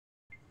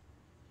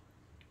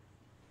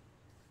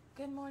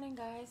Good morning,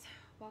 guys.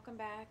 Welcome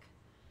back.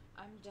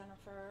 I'm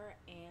Jennifer,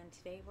 and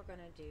today we're going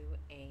to do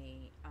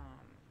a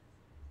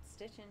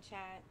stitch and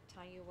chat,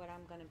 tell you what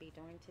I'm going to be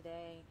doing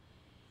today,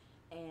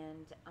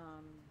 and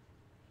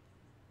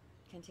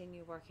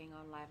continue working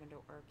on Lavender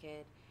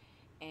Orchid.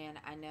 And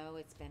I know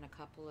it's been a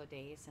couple of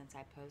days since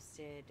I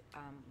posted.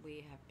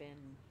 We have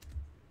been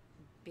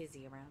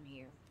busy around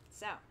here.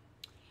 So,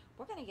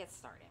 we're going to get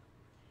started.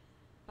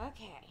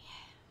 Okay,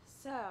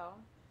 so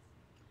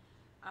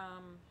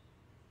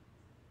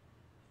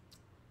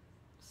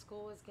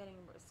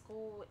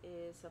school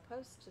is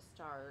supposed to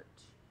start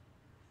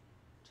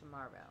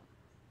tomorrow.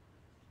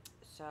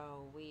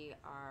 So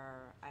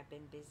I've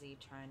been busy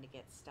trying to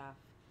get stuff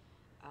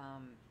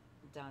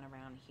done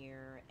around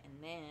here, and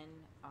then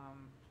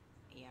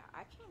yeah,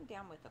 I came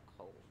down with a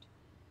cold.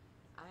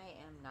 I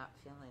am not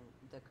feeling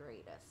the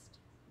greatest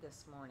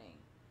this morning,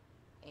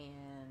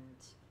 and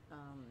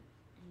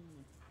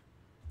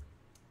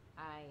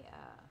I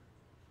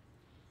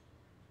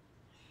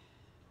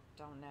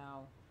don't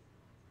know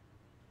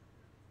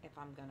if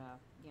I'm gonna,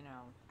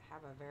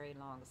 have a very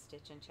long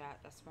stitch and chat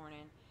this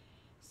morning.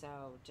 So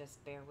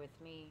just bear with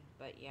me.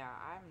 But yeah,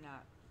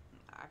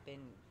 I've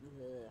been,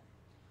 ugh.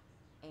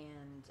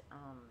 And,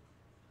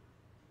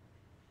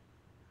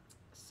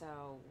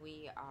 so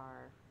we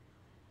are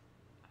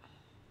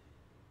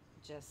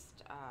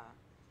just,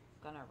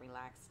 gonna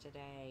relax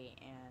today,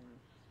 and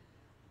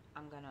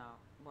I'm gonna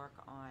work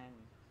on,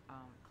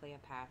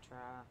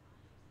 Cleopatra,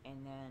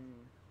 and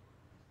then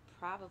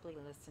probably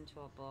listen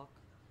to a book,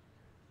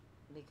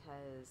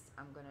 because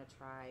I'm gonna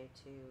try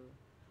to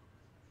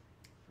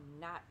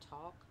not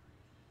talk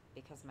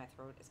because my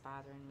throat is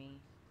bothering me.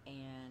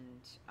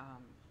 And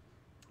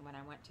when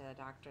I went to the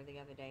doctor the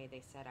other day,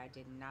 they said I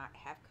did not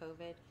have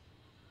COVID,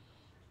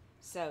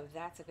 so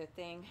that's a good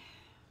thing.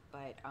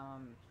 But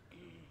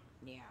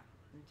yeah,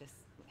 just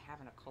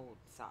having a cold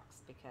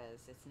sucks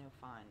because it's no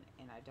fun,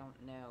 and I don't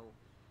know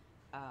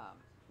um,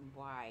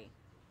 why,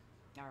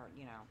 or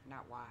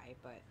not why,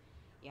 but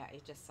yeah,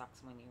 it just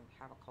sucks when you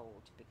have a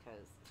cold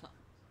because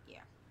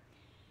yeah.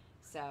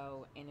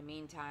 So in the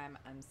meantime,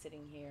 I'm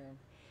sitting here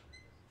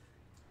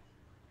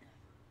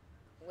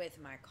with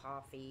my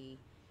coffee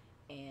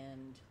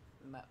and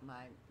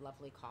my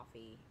lovely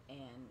coffee,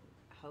 and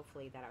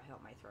hopefully that'll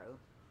help my throat.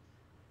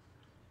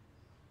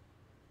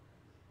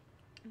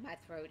 My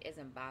throat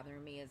isn't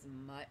bothering me as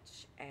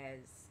much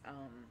as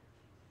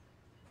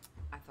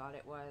I thought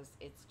it was.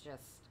 It's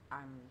just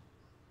I'm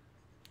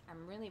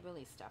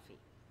really stuffy,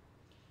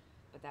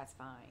 but that's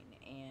fine.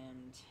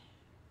 And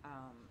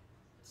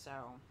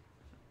so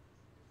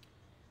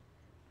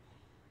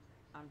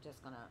I'm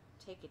just gonna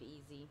take it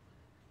easy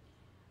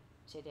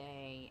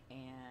today.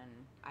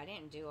 And I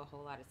didn't do a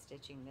whole lot of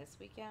stitching this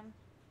weekend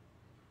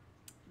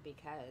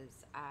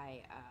because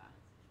I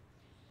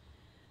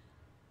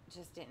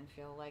just didn't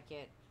feel like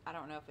it. I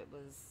don't know if it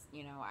was,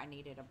 I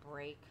needed a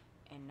break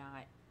and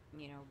not,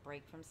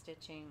 break from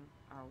stitching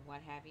or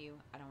what have you.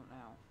 I don't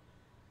know.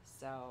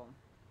 So,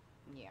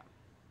 yeah.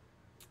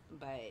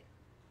 But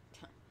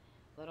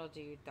little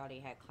dude thought he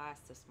had class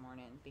this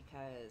morning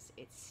because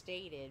it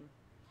stated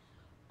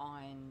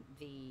on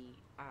the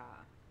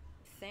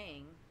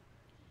thing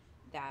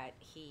that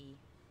he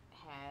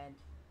had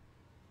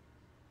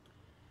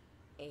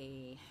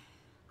a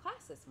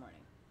class this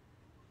morning.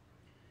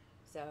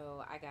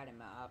 So I got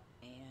him up,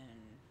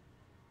 and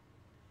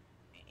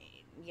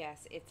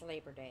yes, it's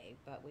Labor Day,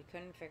 but we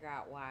couldn't figure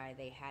out why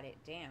they had it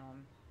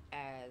down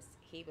as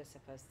he was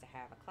supposed to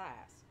have a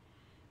class.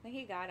 Then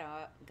he got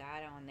up,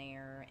 got on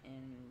there,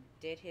 and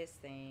did his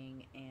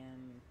thing,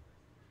 and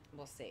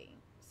we'll see.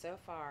 So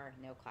far,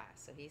 no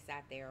class. So he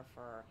sat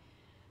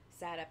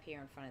up here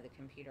in front of the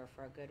computer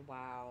for a good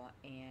while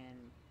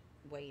and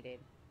waited.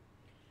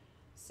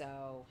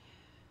 So,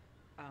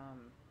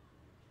 um,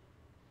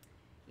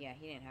 yeah,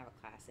 he didn't have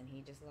a class, and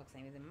he just looks at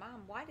me and said,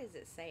 "Mom, why does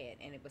it say it?"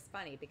 And it was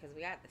funny because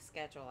we got the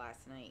schedule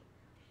last night,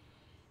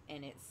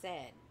 and it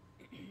said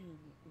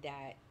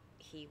that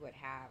he would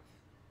have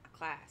a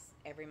class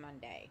every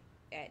Monday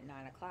at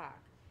 9 o'clock.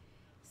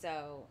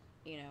 So,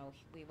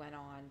 we went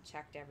on,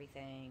 checked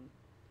everything,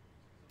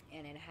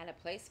 and it had a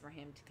place for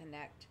him to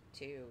connect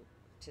to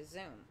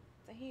Zoom.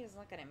 So he was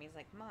looking at me, he's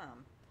like,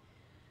 "Mom,"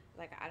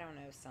 like, "I don't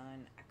know,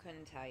 son. I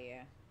couldn't tell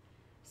you."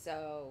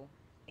 So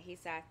he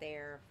sat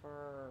there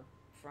from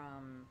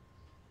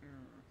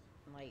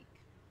like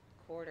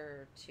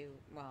quarter to,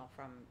 well,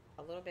 from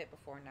a little bit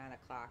before 9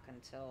 o'clock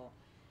until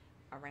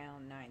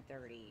around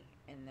 9:30,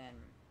 and then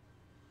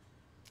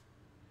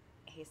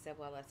he said,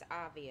 "Well, it's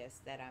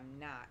obvious that I'm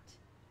not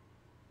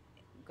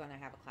gonna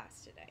have a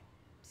class today."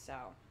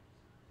 So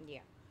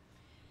yeah,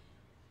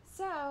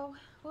 so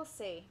we'll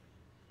see.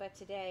 But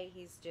today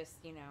he's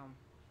just,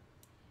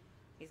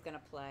 he's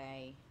gonna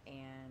play,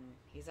 and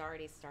he's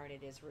already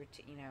started his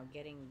routine,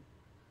 getting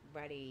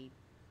ready,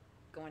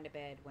 going to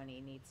bed when he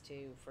needs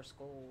to for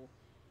school.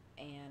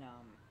 And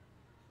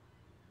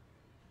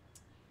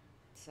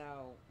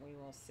so we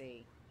will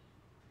see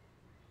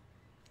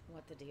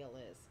what the deal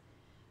is.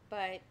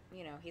 But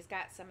you know, he's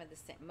got some of the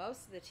same,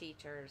 most of the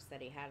teachers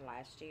that he had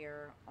last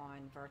year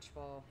on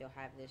virtual he'll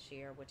have this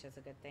year, which is a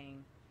good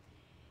thing.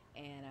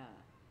 And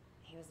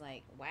he was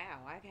like, wow,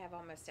 I have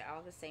almost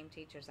all the same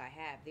teachers I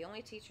have. The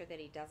only teacher that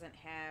he doesn't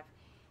have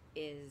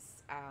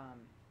is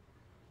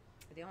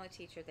the only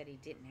teacher that he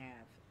didn't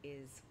have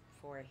is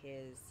for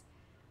his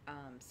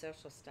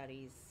social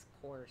studies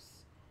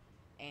course,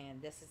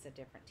 and this is a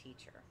different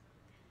teacher.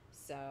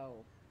 So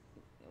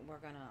we're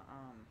gonna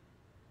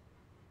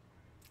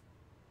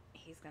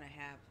he's gonna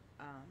have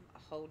a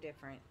whole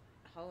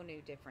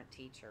new different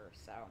teacher.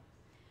 So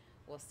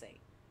we'll see.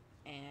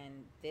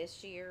 And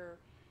this year,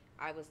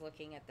 I was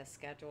looking at the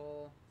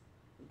schedule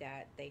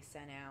that they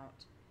sent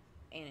out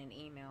in an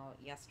email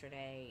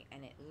yesterday,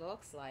 and it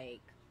looks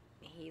like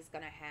he's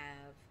gonna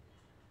have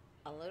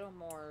a little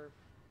more.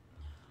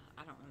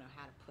 I don't know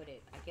how to put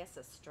it. I guess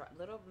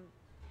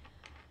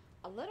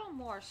a little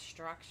more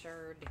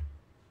structured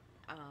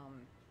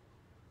um,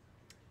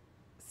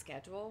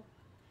 schedule,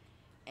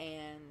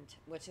 and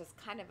which is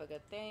kind of a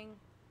good thing.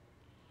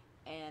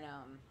 And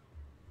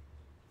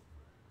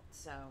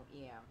so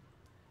yeah,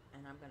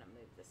 and I'm gonna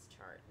move this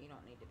chart. You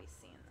don't need to be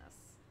seeing this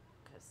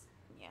because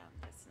yeah,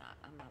 that's not.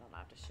 I'm not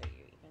allowed to show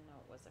you, even though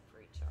it was a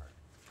free chart.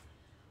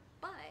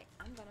 But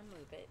I'm gonna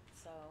move it.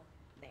 So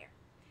there.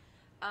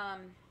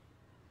 Um,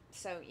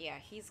 so yeah,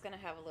 he's gonna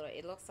have a little.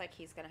 It looks like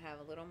he's gonna have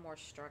a little more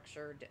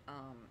structured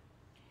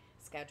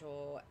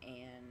schedule,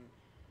 and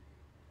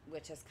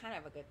which is kind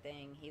of a good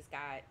thing. He's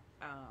got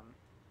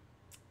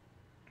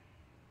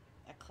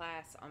a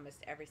class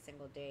almost every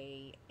single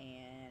day,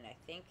 and I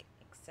think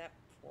except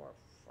for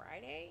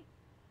Friday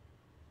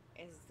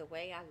is the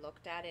way I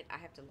looked at it. I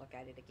have to look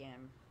at it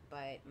again,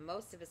 but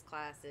most of his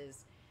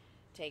classes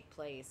take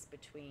place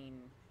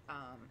between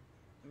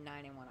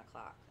 9 and 1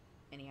 o'clock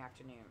in the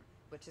afternoon,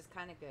 which is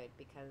kind of good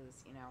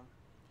because, you know,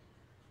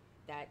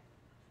 that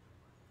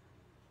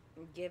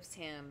gives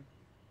him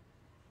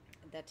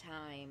the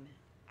time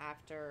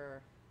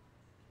after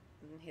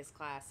his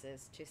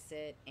classes to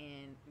sit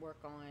and work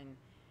on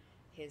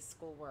his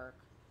schoolwork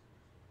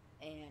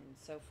and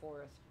so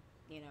forth,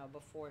 you know,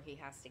 before he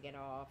has to get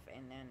off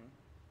and then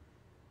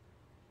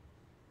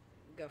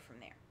go from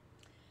there.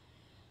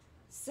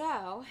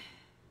 So,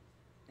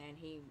 and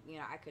he, you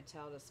know, I could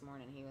tell this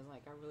morning he was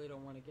like, I really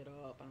don't want to get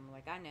up. And I'm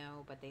like, I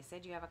know, but they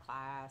said you have a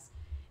class.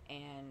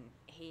 And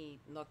he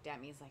looked at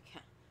me, he's like,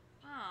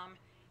 Mom,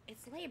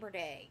 it's Labor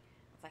Day.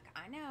 I was like,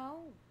 I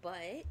know,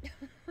 but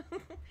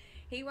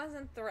he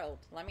wasn't thrilled.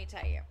 Let me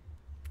tell you,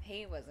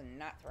 he was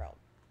not thrilled.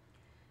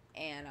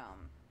 And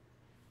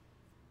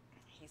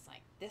he's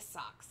like, this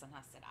sucks. And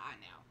I said, I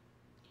know.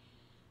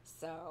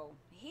 So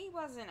he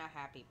wasn't a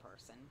happy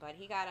person, but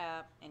he got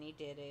up and he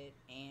did it,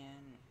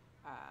 and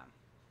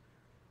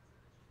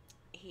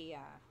he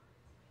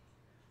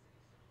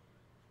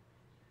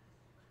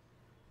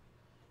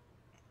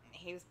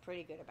he was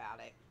pretty good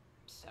about it.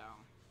 So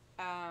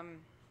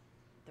um,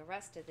 the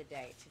rest of the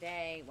day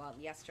today,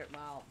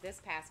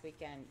 this past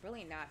weekend,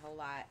 really not a whole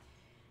lot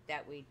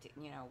that we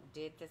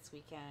did this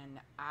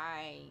weekend.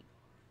 I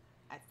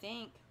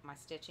think my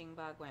stitching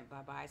bug went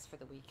bye-bye for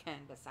the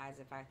weekend, besides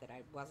the fact that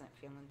I wasn't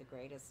feeling the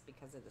greatest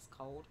because of this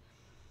cold.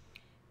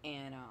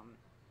 And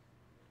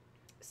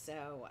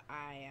so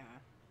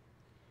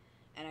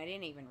and I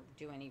didn't even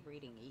do any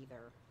reading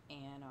either.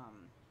 And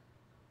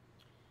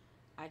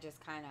I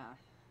just kind of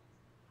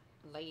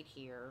laid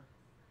here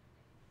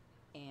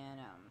and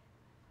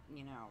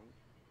you know,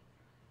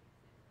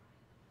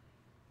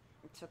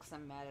 took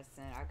some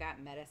medicine. I got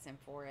medicine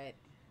for it.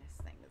 This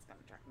thing is going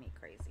to drive me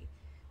crazy.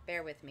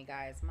 Bear with me,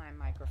 guys. My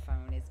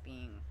microphone is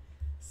being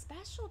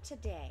special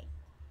today.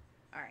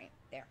 All right,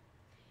 there.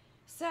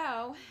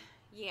 So,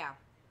 yeah.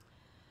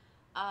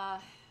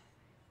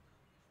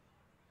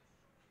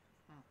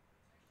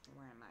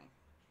 Where am I?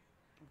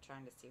 I'm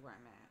trying to see where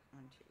I'm at.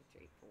 1, 2,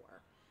 3,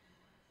 4.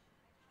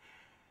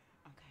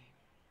 Okay.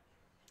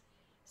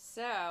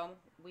 So,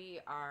 we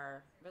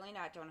are really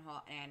not doing a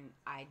whole, and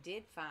I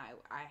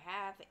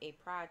have a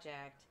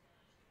project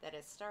that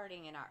is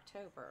starting in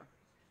October,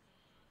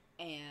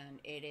 and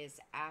it is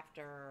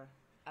after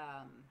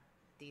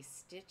the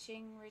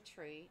stitching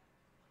retreat.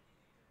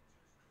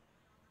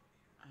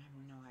 I have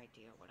no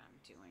idea what I'm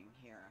doing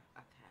here.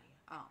 Okay.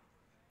 Oh,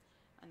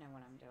 I know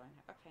what I'm doing.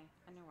 Okay,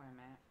 I know where I'm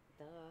at.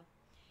 Duh.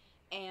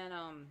 And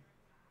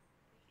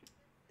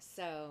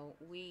so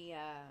we're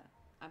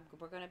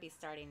gonna be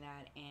starting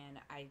that, and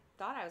I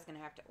thought I was gonna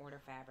have to order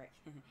fabric.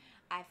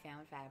 I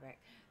found fabric,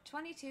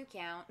 22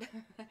 count.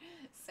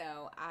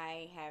 So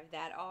I have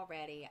that all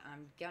ready.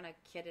 I'm gonna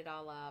kit it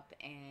all up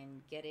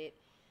and get it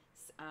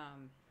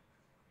um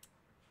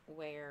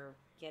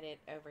get it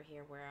over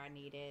here where I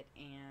need it,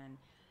 and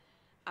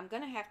I'm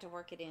gonna have to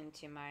work it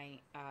into my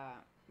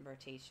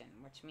rotation,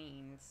 which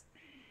means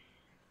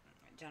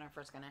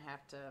Jennifer's gonna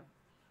have to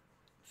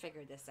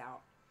figure this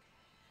out.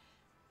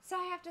 So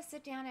I have to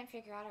sit down and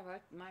figure out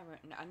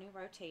a new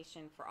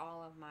rotation for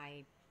all of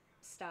my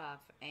stuff.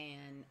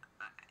 And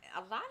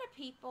a lot of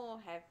people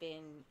have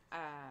been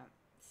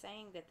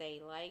saying that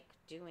they like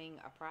doing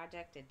a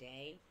project a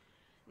day.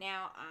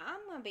 Now,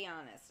 I'm going to be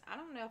honest. I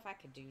don't know if I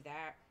could do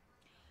that,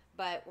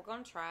 but we're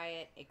going to try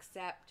it,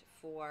 except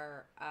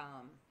for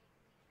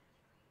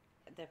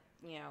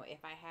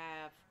if I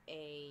have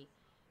a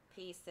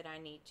piece that I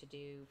need to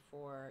do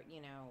for,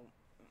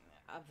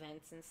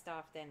 events and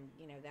stuff, then,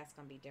 that's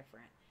going to be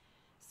different.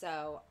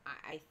 So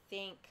I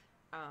think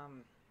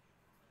um,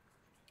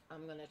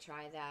 I'm going to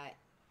try that.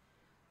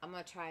 I'm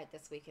going to try it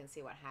this week and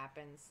see what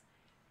happens,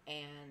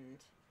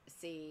 and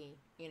see,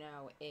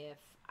 if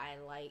I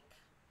like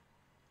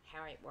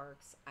how it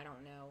works. I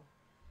don't know.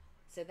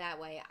 So that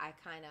way I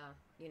kind of,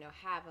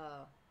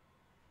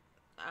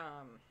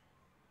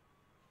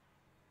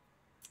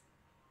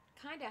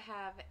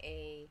 have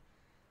a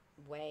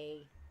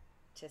way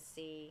to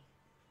see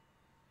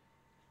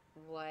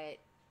what,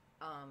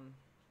 um,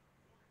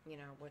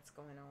 what's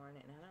going on.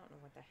 And I don't know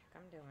what the heck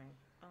I'm doing.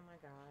 Oh my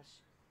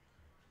gosh.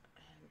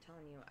 I'm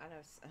telling you, I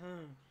just,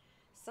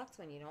 sucks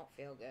when you don't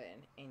feel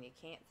good and you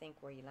can't think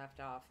where you left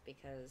off,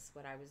 because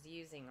what I was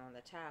using on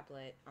the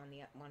tablet, on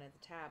the one of the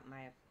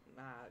my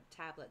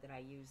tablet that I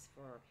use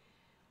for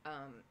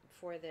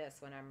this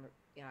when I'm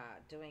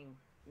doing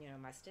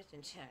my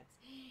stitching chats,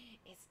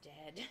 it's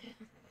dead.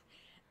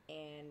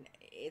 And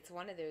it's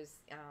one of those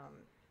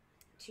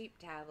cheap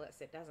tablets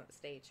that doesn't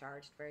stay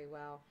charged very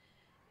well,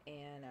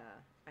 and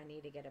I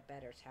need to get a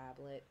better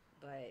tablet.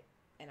 But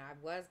and I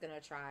was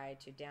gonna try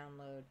to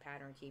download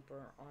Pattern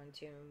Keeper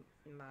onto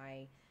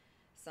my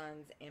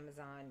son's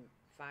Amazon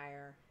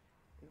Fire,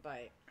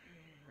 but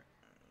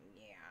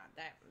yeah,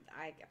 that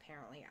I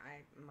apparently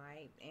I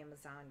my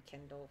Amazon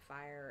Kindle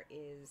Fire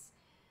is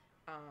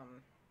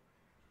um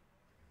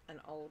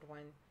an old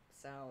one,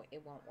 so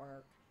it won't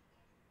work.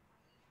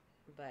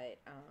 But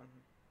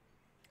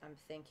I'm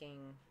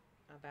thinking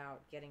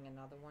about getting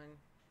another one,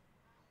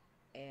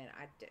 and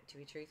to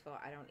be truthful,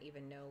 I don't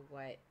even know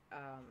what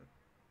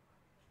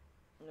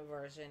the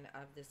version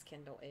of this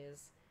Kindle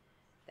is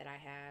that I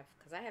have,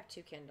 because I have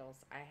two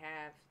Kindles. I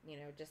have,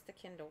 just the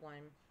Kindle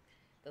one,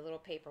 the little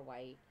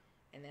paperwhite,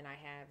 and then I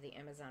have the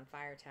Amazon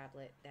Fire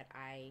tablet that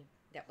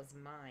was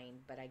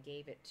mine, but I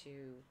gave it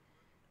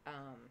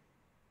um,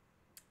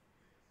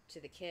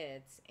 to the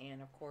kids,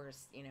 and of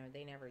course,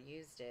 they never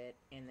used it,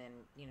 and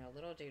then,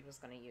 little dude was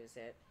going to use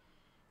it,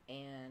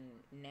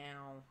 and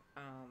now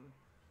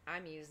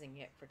I'm using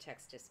it for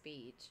text to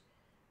speech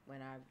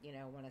when I,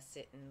 want to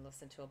sit and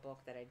listen to a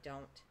book that I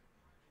don't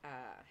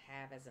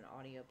have as an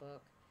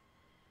audiobook.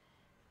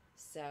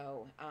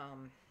 So,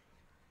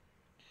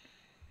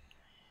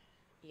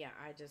 yeah,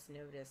 I just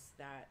noticed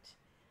that,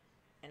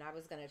 and I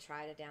was going to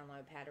try to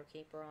download Pattern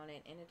Keeper on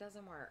it, and it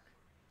doesn't work.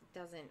 It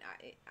doesn't,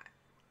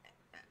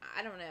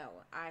 I don't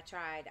know. I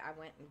tried, I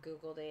went and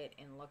Googled it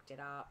and looked it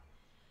up,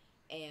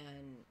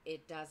 and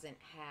it doesn't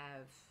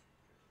have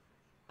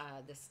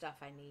the stuff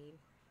I need.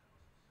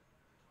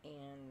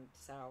 And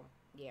so,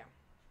 yeah.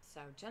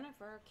 So,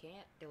 Jennifer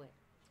can't do it.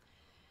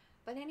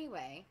 But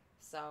anyway,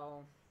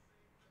 so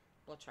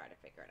we'll try to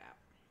figure it out.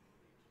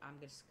 I'm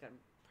just going to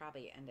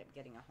probably end up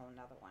getting a whole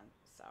nother one,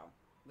 so,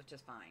 which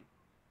is fine.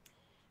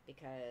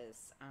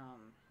 Because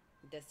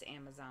this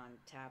Amazon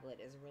tablet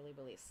is really,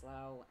 really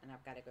slow, and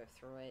I've got to go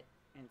through it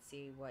and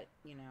see what,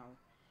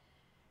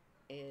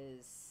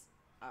 is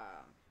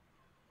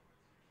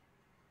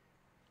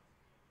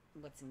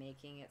what's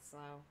making it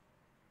slow,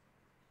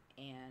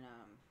 and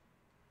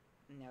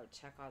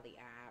check all the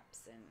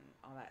apps and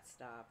all that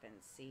stuff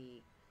and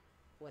see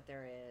what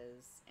there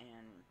is,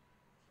 and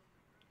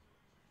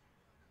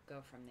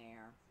go from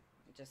there.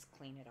 Just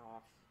clean it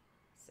off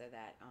so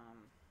that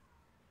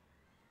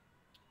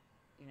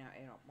it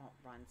won't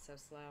run so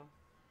slow.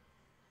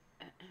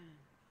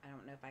 I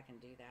don't know if I can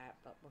do that,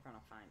 but we're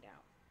gonna find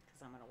out,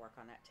 because I'm gonna work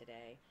on that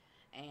today.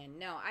 And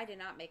no, I did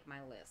not make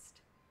my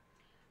list.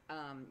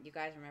 You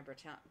guys remember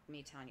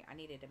me telling you I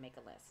needed to make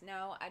a list.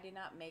 No, I did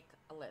not make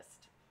a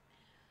list.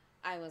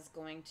 I was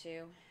going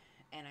to,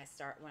 and I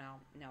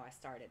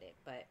started it,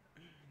 but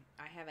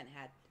I haven't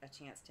had a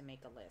chance to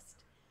make a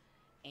list,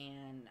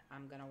 and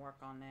I'm gonna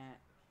work on that.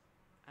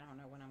 I don't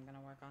know when I'm gonna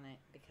work on it,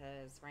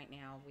 because right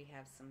now we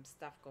have some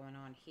stuff going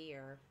on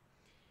here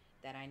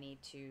that I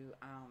need to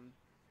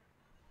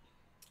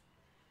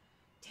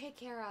take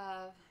care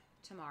of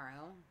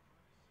tomorrow,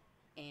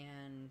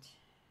 and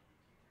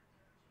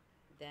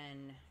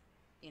then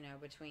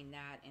between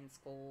that and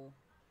school,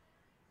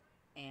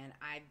 and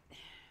I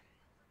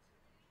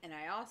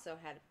also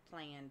had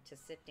planned to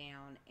sit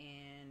down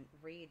and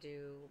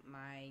redo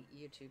my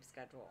YouTube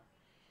schedule.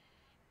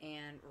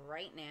 And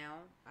right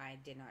now, I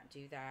did not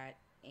do that,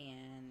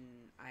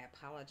 and I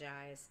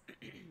apologize.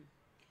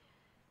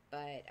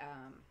 But,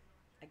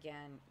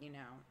 again,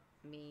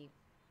 me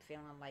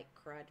feeling like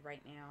crud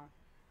right now,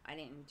 I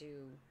didn't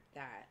do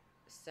that.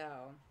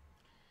 So,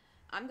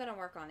 I'm going to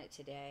work on it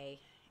today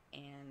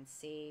and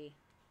see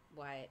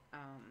what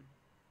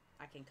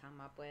I can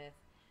come up with.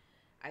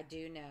 I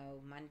do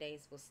know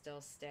Mondays will still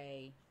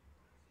stay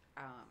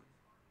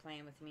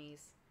playing with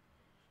me's,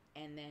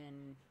 and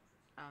then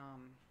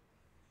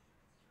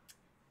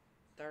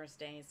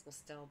Thursdays will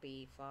still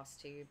be floss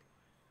tube.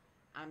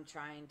 I'm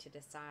trying to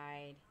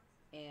decide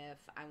if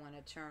I want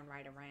to turn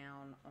right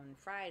around on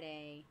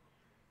Friday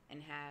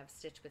and have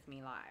Stitch with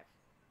Me live.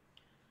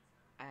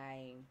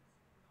 I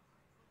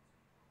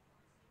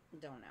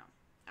don't know.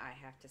 I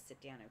have to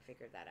sit down and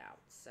figure that out.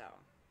 So,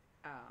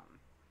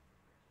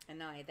 and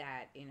not only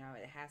that, you know,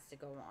 it has to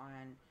go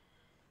on.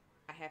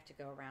 I have to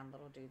go around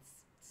little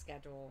dude's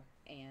schedule,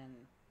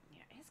 and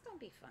yeah, it's gonna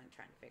be fun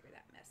trying to figure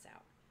that mess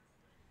out.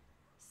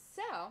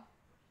 So,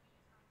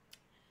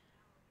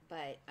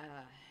 but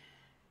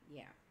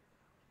yeah.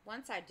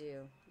 Once I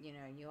do, you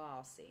know, you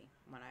all see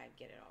when I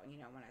get it all. You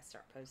know, when I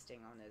start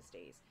posting on those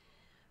days.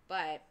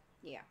 But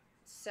yeah,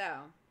 so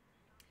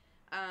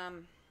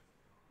um,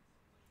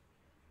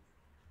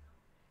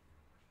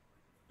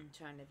 I'm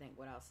trying to think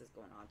what else is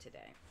going on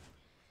today.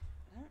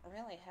 I don't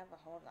really have a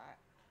whole lot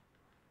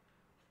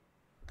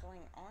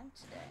going on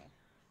today.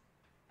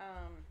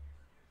 Um,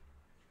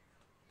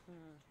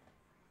 hmm.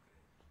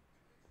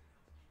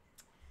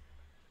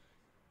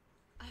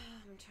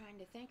 I'm trying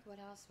to think what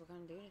else we're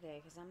going to do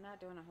today because I'm not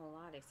doing a whole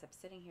lot except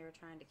sitting here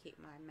trying to keep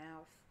my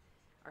mouth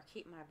or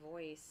keep my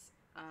voice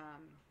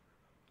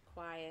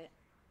quiet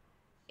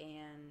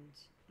and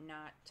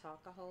not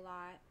talk a whole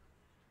lot.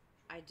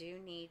 I do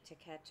need to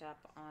catch up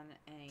on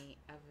a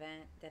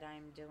event that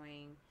I'm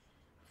doing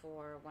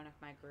for one of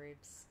my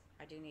groups.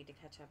 I do need to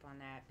catch up on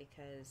that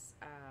because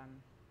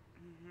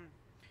mm-hmm,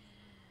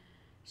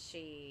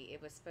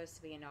 it was supposed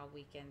to be an all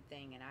weekend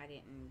thing, and I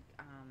didn't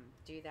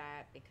do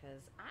that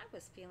because I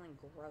was feeling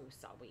gross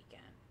all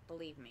weekend.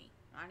 Believe me,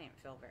 I didn't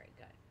feel very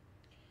good.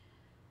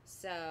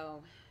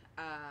 So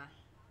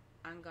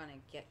I'm gonna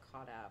get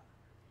caught up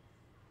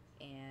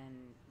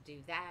and do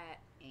that,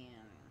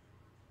 and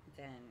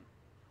then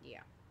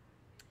yeah.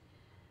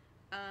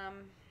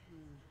 Hmm,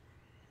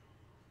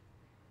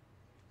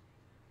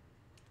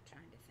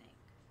 trying to think.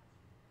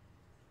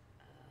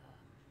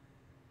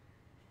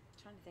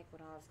 Trying to think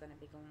what all is going to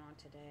be going on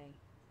today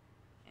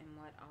and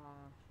what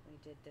all we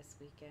did this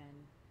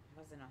weekend.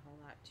 Wasn't a whole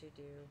lot to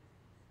do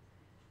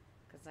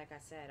because, like I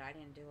said, I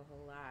didn't do a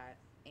whole lot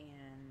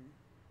and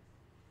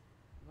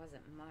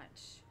wasn't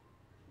much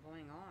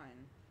going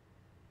on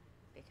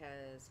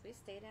because we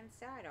stayed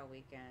inside all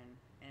weekend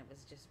and it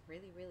was just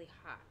really, really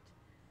hot.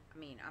 I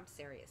mean, I'm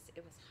serious.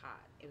 It was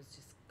hot. It was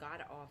just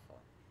god awful,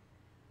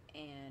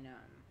 and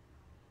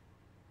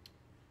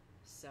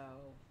so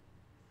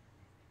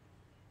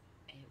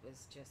it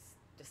was just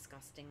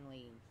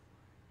disgustingly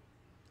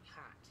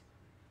hot.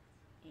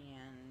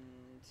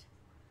 And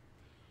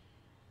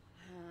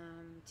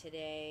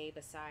today,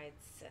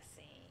 besides, let's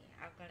see,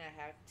 I'm gonna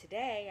have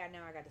today. I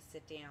know I got to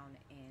sit down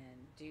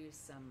and do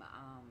some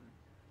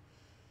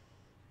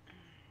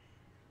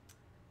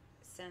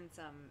send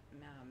some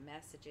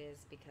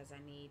messages because I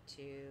need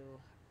to.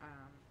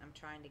 I'm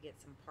trying to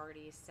get some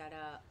parties set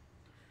up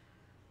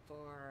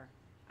for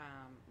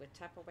with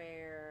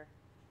Tupperware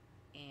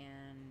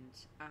and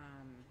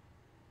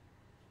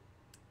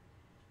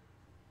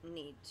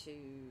need to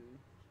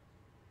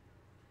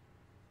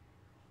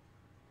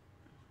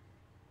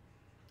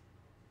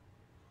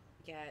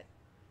get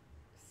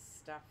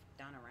stuff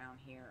done around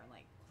here,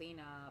 like clean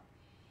up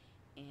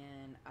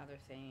and other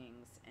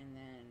things, and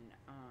then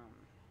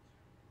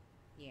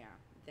yeah,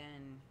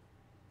 then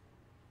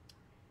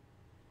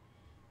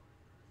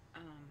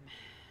um,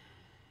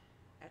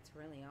 that's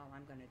really all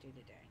I'm gonna do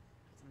today.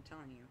 Because I'm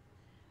telling you,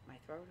 my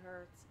throat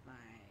hurts.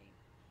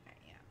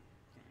 Yeah,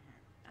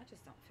 I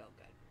just don't feel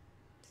good.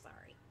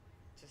 Sorry,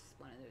 just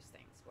one of those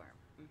things where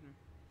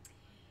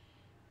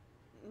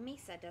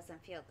Misa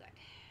doesn't feel good.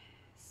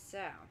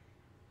 So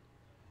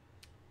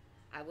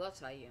I will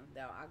tell you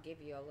though. I'll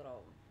give you a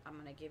little. I'm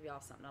gonna give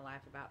y'all something to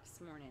laugh about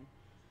this morning.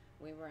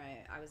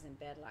 I was in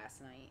bed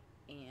last night,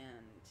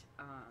 and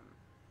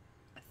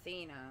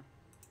Athena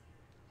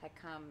had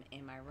come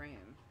in my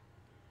room,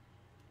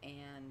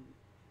 and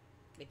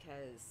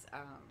because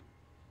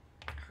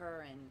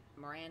her and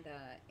Miranda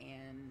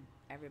and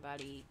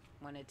everybody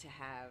wanted to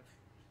have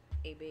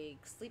a big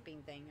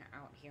sleeping thing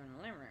out here in the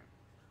living room.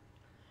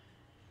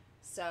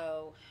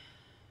 So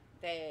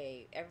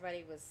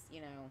everybody was,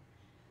 you know,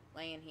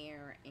 laying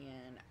here,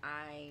 and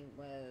I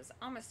was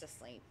almost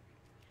asleep.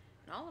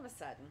 And all of a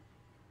sudden,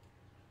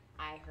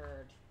 I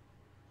heard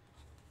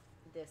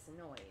this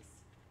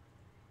noise,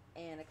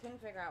 and I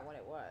couldn't figure out what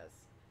it was.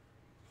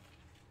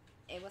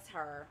 It was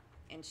her,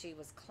 and she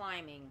was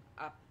climbing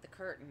up the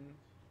curtain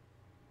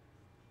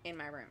in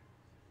my room.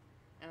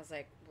 I was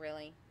like,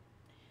 really?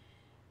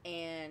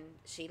 And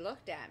she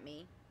looked at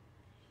me,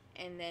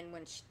 and then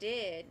when she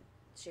did,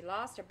 she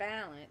lost her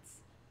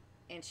balance,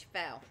 and she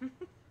fell.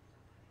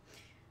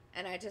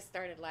 And I just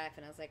started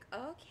laughing. I was like,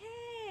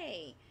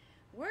 okay,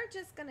 we're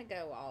just gonna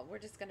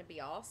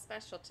be all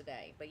special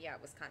today. But yeah,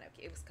 it was kind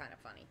of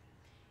funny.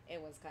 It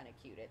was kind of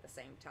cute at the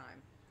same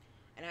time.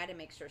 And I had to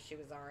make sure she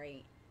was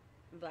alright.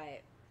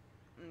 But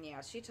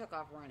yeah, she took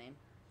off running,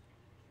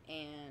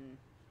 and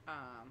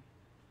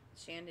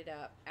she ended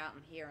up out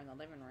in here in the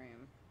living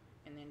room,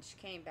 and then she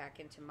came back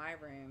into my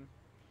room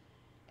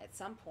at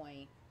some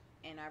point,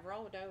 and I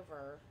rolled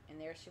over, and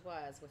there she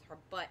was with her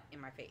butt in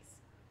my face.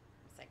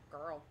 I was like,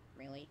 girl,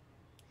 really?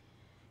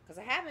 because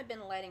I haven't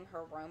been letting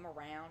her roam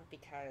around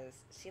because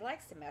she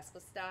likes to mess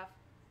with stuff.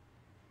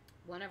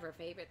 One of her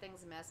favorite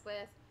things to mess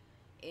with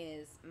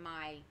is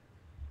my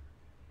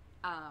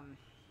um,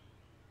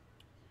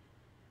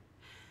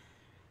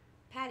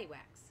 patty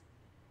wax.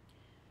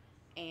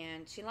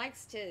 And she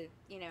likes to,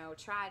 you know,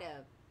 try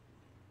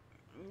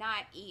to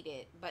not eat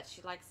it, but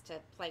she likes to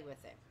play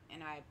with it.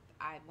 And I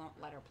won't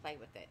let her play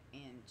with it.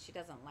 And she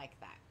doesn't like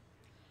that.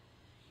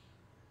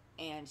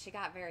 And she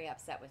got very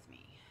upset with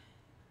me.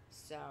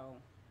 So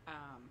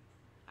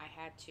I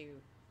had to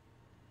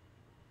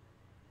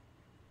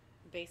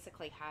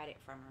basically hide it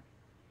from her.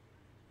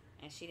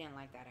 And she didn't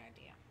like that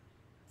idea.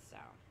 So,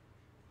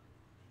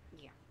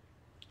 yeah.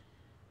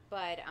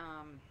 But,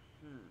 I'm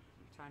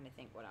trying to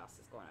think what else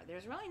is going on.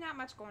 There's really not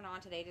much going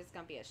on today. This is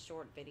going to be a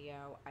short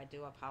video. I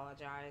do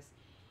apologize.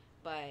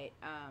 But,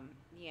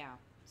 yeah.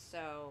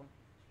 So,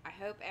 I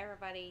hope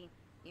everybody,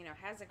 you know,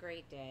 has a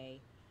great day.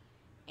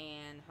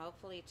 And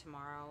hopefully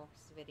tomorrow's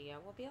video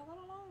will be a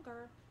little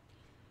longer.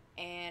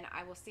 And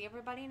I will see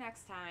everybody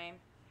next time.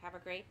 Have a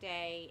great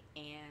day.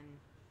 And